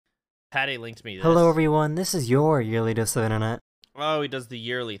Patty linked me this. Hello everyone, this is your yearly dose of internet. Oh, he does the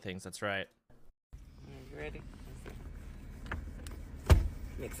yearly things, that's right. You ready?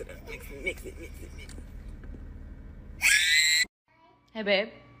 Mix it up, mix it. Hey babe,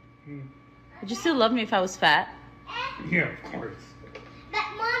 would you still love me if I was fat? Yeah, of course. But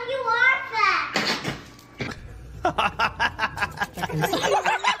Mom, you are fat.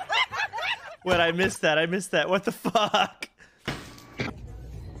 Wait, I missed that. What the fuck?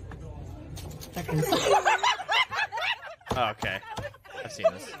 Oh, okay. I've seen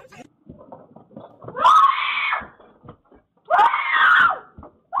this.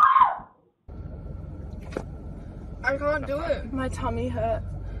 I can't do it. My tummy hurt.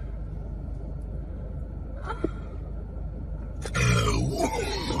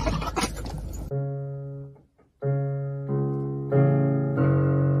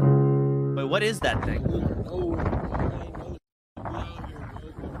 Wait, what is that thing?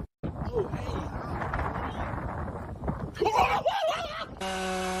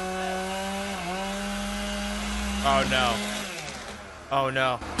 Oh no. Oh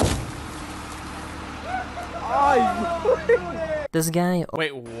no. This guy.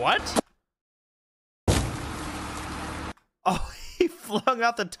 Wait, what? Oh, he flung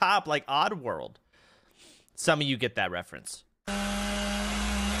out the top like Oddworld. Some of you get that reference.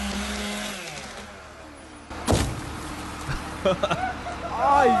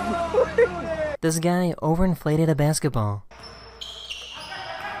 This guy overinflated a basketball.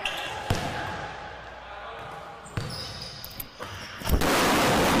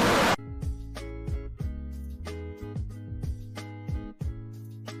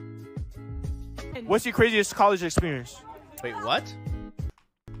 What's your craziest college experience? Wait, what?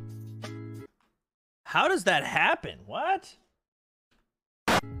 How does that happen? What?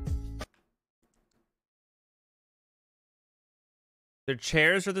 Their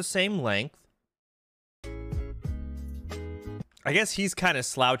chairs are the same length. I guess he's kind of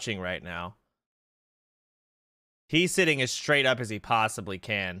slouching right now. He's sitting as straight up as he possibly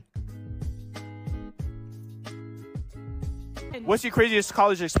can. What's your craziest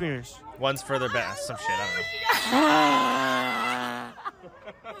college experience? One's further back. Some shit, I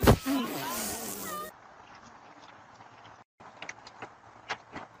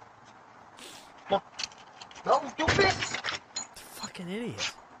don't know. No, stupid. Fucking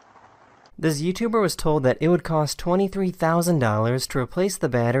idiot. This YouTuber was told that it would cost $23,000 to replace the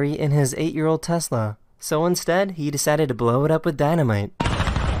battery in his 8-year-old Tesla. So instead, he decided to blow it up with dynamite.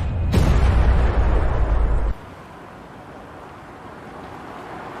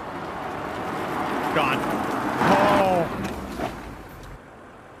 Gone. Oh.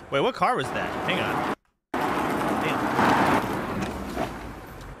 Wait, what car was that? Hang on.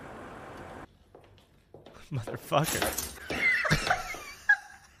 Damn. Motherfucker.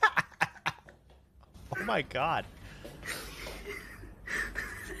 Oh my god.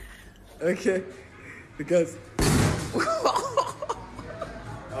 Okay, because.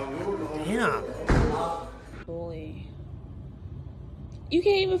 Damn. Bully. You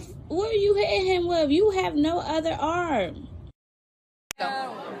can't even. What are you hitting him with? You have no other arm.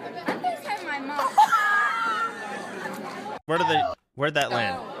 Where'd that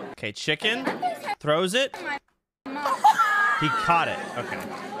land? Okay, chicken. Throws it. He caught it. Okay.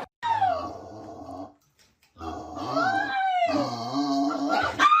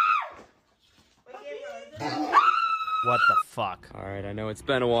 What the fuck? Alright, I know it's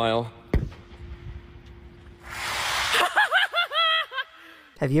been a while.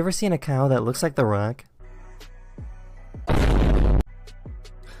 Have you ever seen a cow that looks like The Rock? What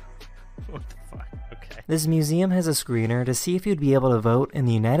the fuck? Okay. This museum has a screener to see if you'd be able to vote in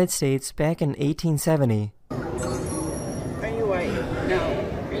the United States back in 1870. Are you white? No.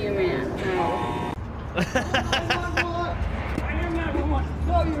 Are you a man? No.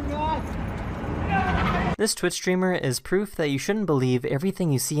 This Twitch streamer is proof that you shouldn't believe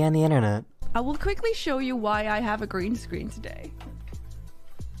everything you see on the internet. I will quickly show you why I have a green screen today.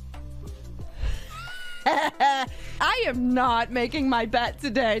 I am not making my bet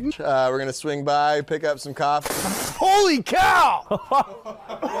today. We're gonna swing by, pick up some coffee. Holy cow!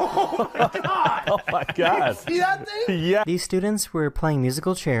 Oh my god. See that thing? Yeah. These students were playing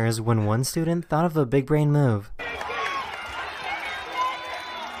musical chairs when one student thought of a big brain move.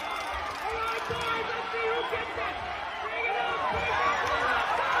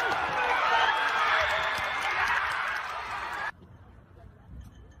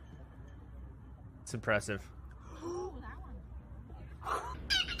 It's impressive.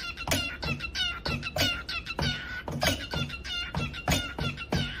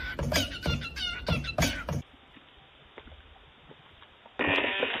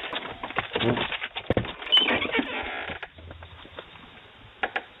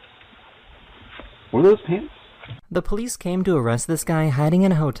 Were those pants? The police came to arrest this guy hiding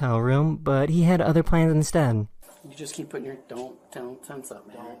in a hotel room, but he had other plans instead. You just keep putting your don't tense up,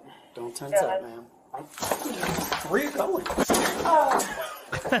 man. Don't tense up, man. Where are you going?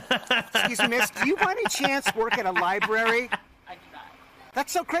 Excuse me, miss, do you by any chance work at a library? I try.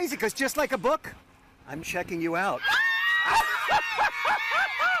 That's so crazy, because just like a book, I'm checking you out.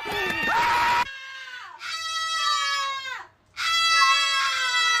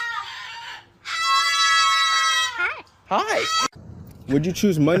 Hi. Would you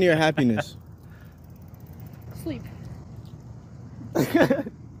choose money or happiness? Sleep.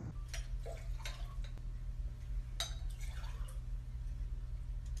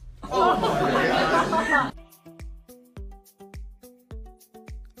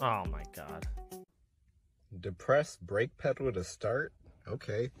 Oh my god. Depress brake pedal to start?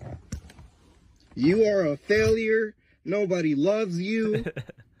 Okay. You are a failure. Nobody loves you.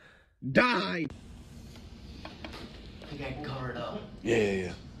 Die. You got covered up.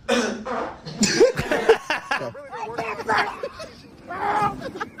 Yeah.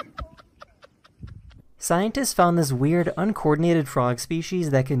 Scientists found this weird, uncoordinated frog species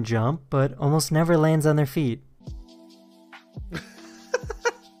that can jump, but almost never lands on their feet.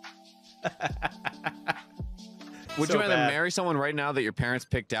 Would you rather marry someone right now that your parents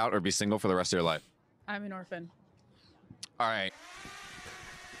picked out or be single for the rest of your life? I'm an orphan. All right.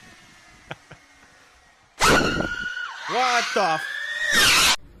 What the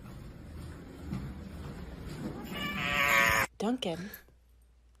Duncan.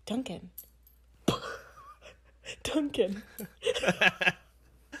 Duncan. Duncan.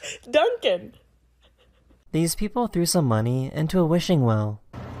 Duncan. These people threw some money into a wishing well.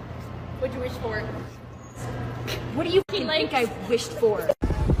 What'd you wish for? What do you think I wished for?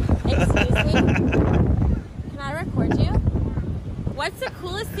 Excuse me? Can I record you? What's the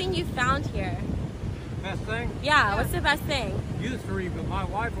coolest thing you found here? Best thing? Yeah, what's the best thing? You three, but my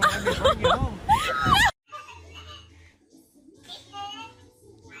wife won't let me bring you home.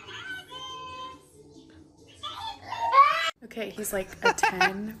 Okay, he's like a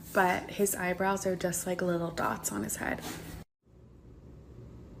 10, but his eyebrows are just like little dots on his head.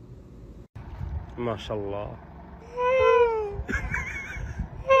 MashaAllah.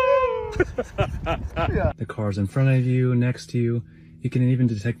 The car's in front of you, next to you. You can even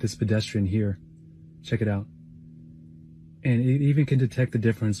detect this pedestrian here. Check it out. And it even can detect the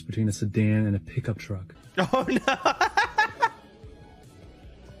difference between a sedan and a pickup truck. Oh no!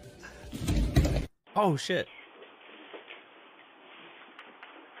 Oh shit.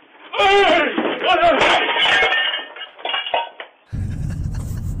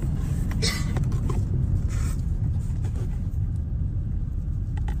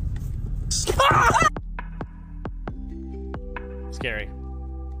 Scary.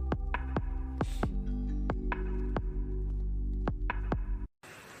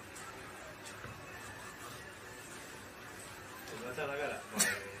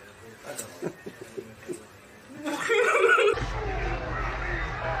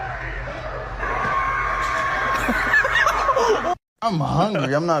 I'm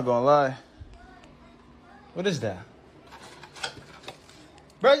hungry, I'm not gonna lie. What is that?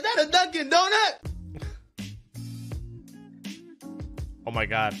 Bro, is that a Dunkin' Donut? Oh my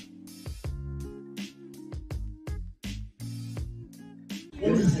god.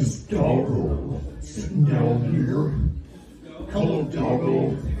 What is this doggo sitting down here? Hello,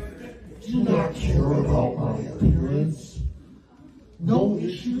 doggo. Do you not care about my appearance? No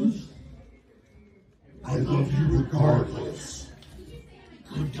issues? I love you regardless.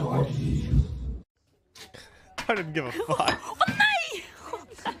 Good doggy. I didn't give a fuck.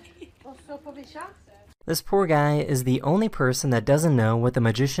 This poor guy is the only person that doesn't know what the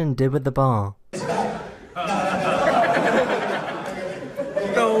magician did with the ball. No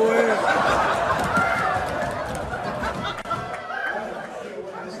way.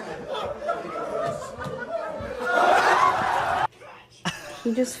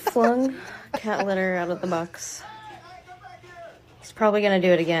 He just flung cat litter out of the box. He's probably gonna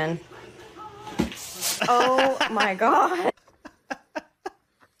do it again. Oh my god.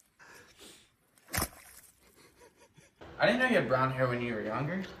 I didn't know you had brown hair when you were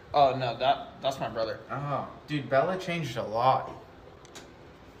younger. Oh no, that's my brother. Oh, dude, Bella changed a lot.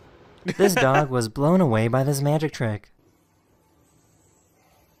 This dog was blown away by this magic trick.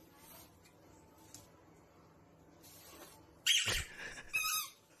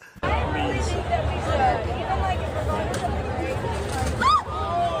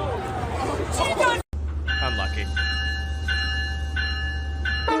 Unlucky.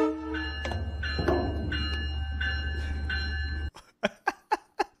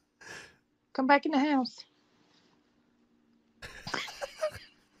 Come back in the house.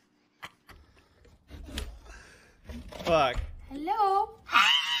 Fuck. Hello?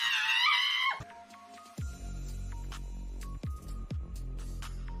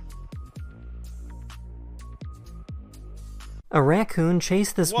 A raccoon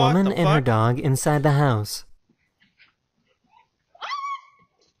chased this What woman the and her fuck? dog inside the house.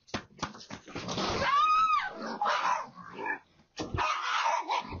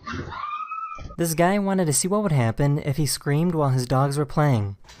 This guy wanted to see what would happen if he screamed while his dogs were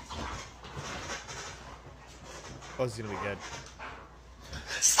playing. Oh, this is gonna be good.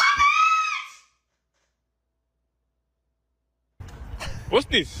 What's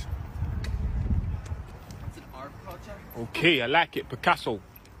this? Okay, I like it. Picasso.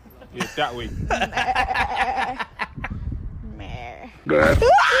 Yeah, that way.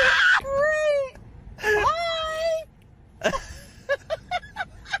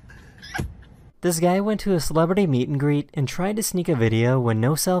 This guy went to a celebrity meet and greet and tried to sneak a video when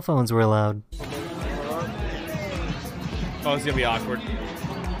no cell phones were allowed. Oh, it's gonna be awkward. You can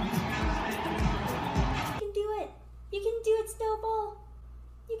do it. You can do it, Snowball.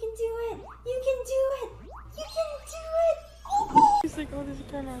 You can do it. You can do it. You can do it. Oh, he's like, oh, there's a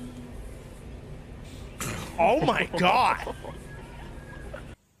turn on. Oh my god.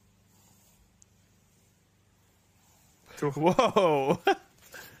 Whoa.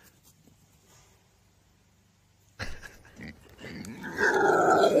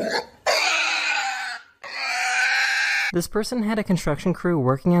 This person had a construction crew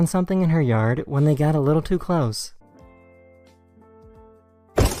working on something in her yard when they got a little too close.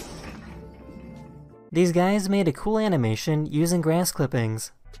 These guys made a cool animation using grass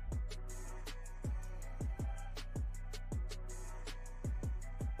clippings.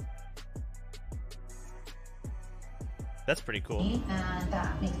 That's pretty cool. And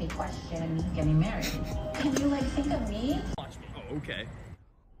that makes me question getting married. Can you like think of me? Oh, okay.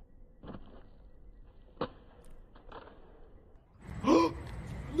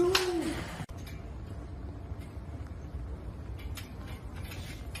 No!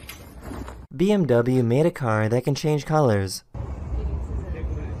 BMW made a car that can change colors.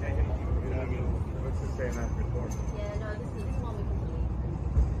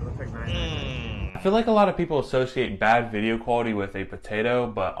 I feel like a lot of people associate bad video quality with a potato,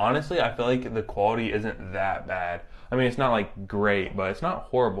 but honestly, I feel like the quality isn't that bad. I mean, it's not like great, but it's not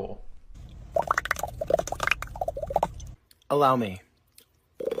horrible. Allow me.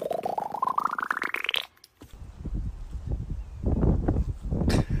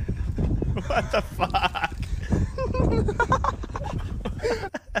 What the fuck?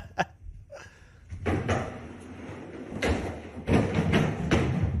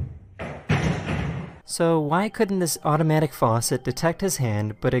 So why couldn't this automatic faucet detect his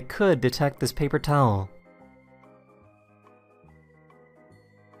hand, but it could detect this paper towel?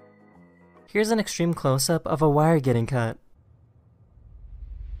 Here's an extreme close-up of a wire getting cut.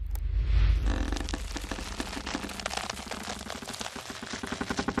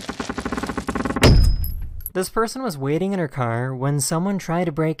 This person was waiting in her car when someone tried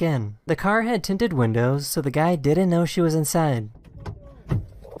to break in. The car had tinted windows, so the guy didn't know she was inside.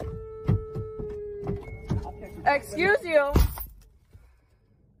 Excuse you.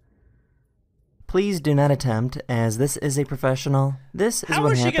 Please do not attempt, as this is a professional. This is How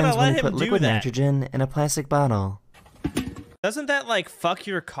what is she gonna happens let when you him put do liquid that? nitrogen in a plastic bottle. Doesn't that like fuck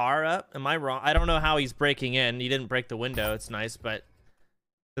your car up? Am I wrong? I don't know how he's breaking in. He didn't break the window. It's nice, but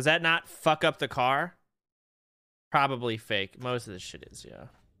does that not fuck up the car? Probably fake. Most of this shit is, yeah.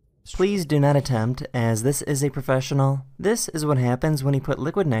 Please do not attempt, as this is a professional. This is what happens when you put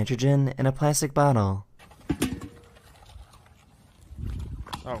liquid nitrogen in a plastic bottle.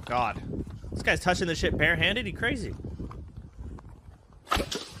 Oh god. This guy's touching the shit barehanded? He crazy.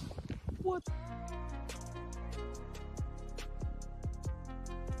 What?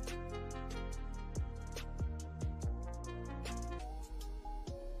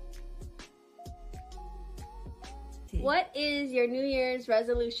 What is your New Year's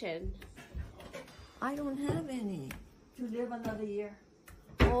resolution? I don't have any. To live another year.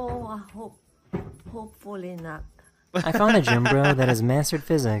 Oh, I hopefully not. I found a gym bro that has mastered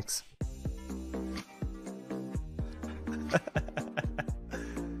physics.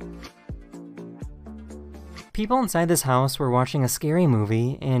 People inside this house were watching a scary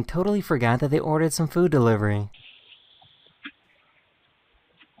movie and totally forgot that they ordered some food delivery.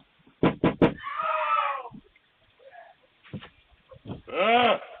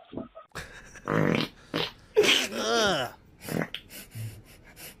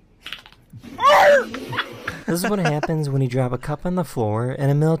 This is what happens when you drop a cup on the floor in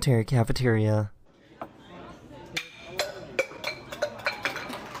a military cafeteria.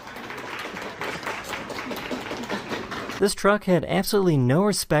 This truck had absolutely no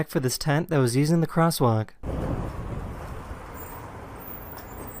respect for this tent that was using the crosswalk.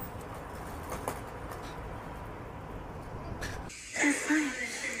 They're fine.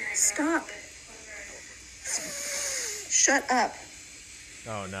 Stop. Shut up.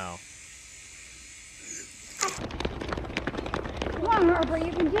 Oh no. Come on, Harper,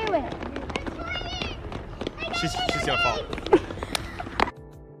 you can do it. She's gonna fall.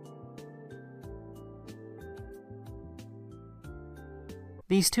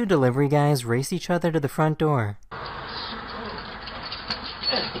 These two delivery guys race each other to the front door.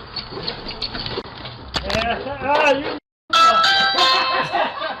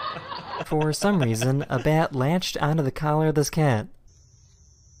 For some reason, a bat latched onto the collar of this cat.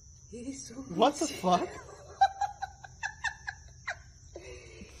 What the fuck?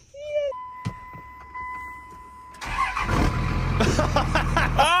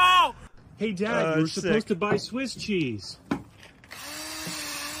 Oh! Hey, Dad, you were sick. supposed to buy Swiss cheese.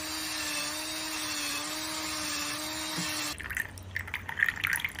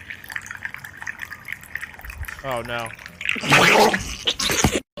 Oh no. That's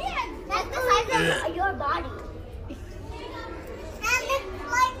the size of your body. And it's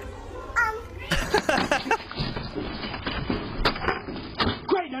like,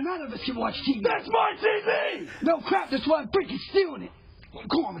 Great, now none of us can watch TV. That's my TV! No crap, that's why I'm freaking stealing it. I'm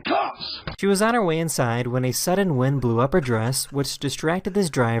calling the cops. She was on her way inside when a sudden wind blew up her dress, which distracted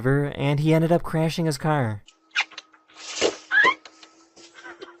this driver, and he ended up crashing his car.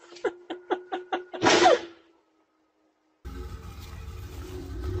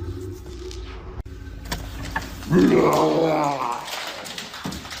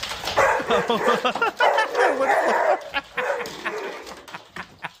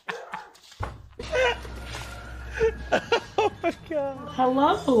 Oh my god.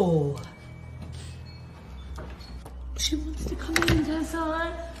 Hello. She wants to come in,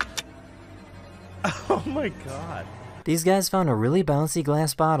 Tessa. Oh my god. These guys found a really bouncy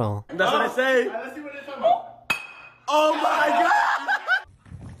glass bottle. That's what I say. Let's see what it's about. Oh my god!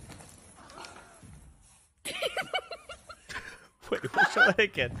 Wait, show it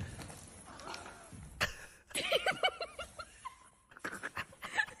again.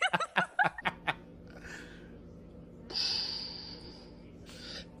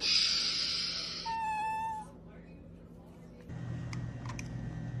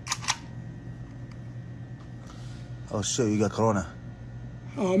 Oh shit, you got corona.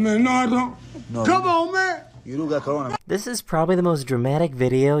 Oh man, no I don't. No, Come on, man. You do got corona. This is probably the most dramatic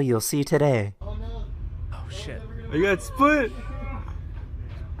video you'll see today. Oh shit. You got split.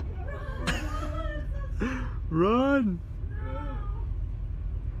 Run.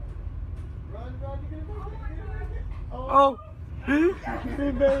 Oh. He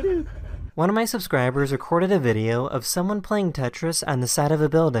made it. One of my subscribers recorded a video of someone playing Tetris on the side of a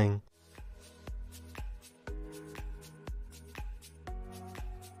building.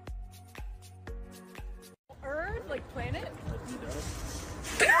 Earth, like planet?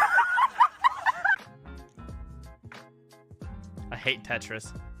 I hate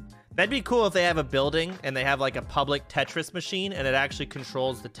Tetris. That'd be cool if they have a building and they have like a public Tetris machine and it actually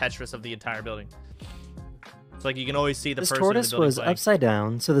controls the Tetris of the entire building. It's like you can always see the This person in the tortoise building was playing. upside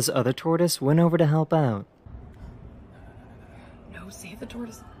down, so this other tortoise went over to help out. No, save the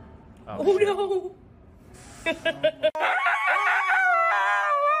tortoise. Oh, shit. No!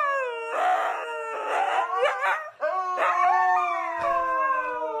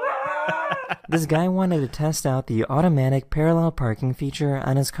 This guy wanted to test out the automatic parallel parking feature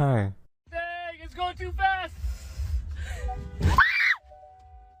on his car. Dang, it's going too fast.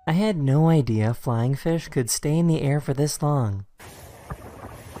 I had no idea flying fish could stay in the air for this long.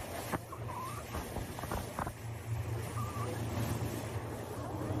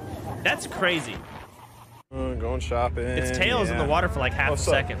 That's crazy. Going shopping. Its tail is in the water for like half a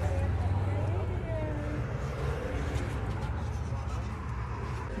second.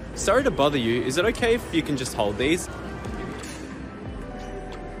 Sorry to bother you. Is it okay if you can just hold these?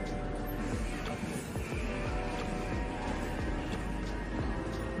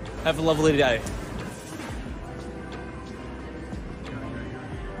 Have a lovely day.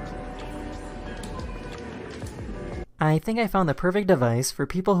 I think I found the perfect device for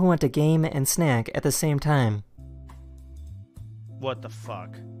people who want to game and snack at the same time. What the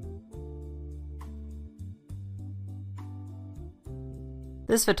fuck?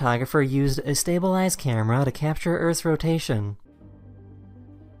 This photographer used a stabilized camera to capture Earth's rotation.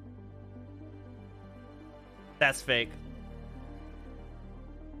 That's fake.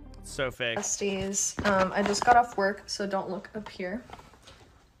 So fake. Besties, I just got off work, so don't look up here.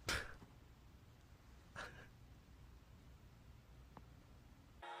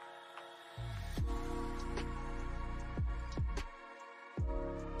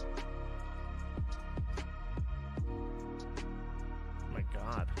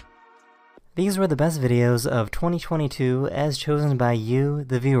 These were the best videos of 2022 as chosen by you,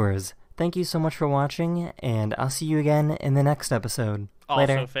 the viewers. Thank you so much for watching, and I'll see you again in the next episode.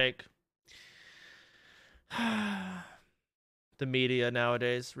 Later. Also fake. The media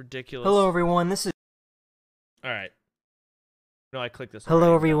nowadays, ridiculous. Hello everyone, this is... Alright. No, I clicked this.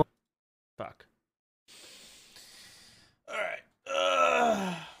 Hello already. everyone. No. Fuck. Alright.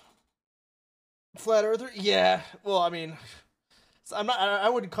 Flat earther? Yeah. Well, I mean... I'm not. I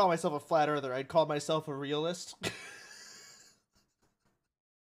wouldn't call myself a flat earther. I'd call myself a realist.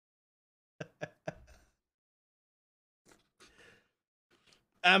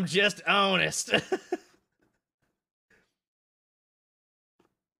 I'm just honest. I'm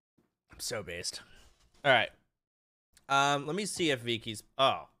so based. All right. Let me see if Viki's.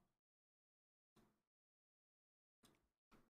 Oh.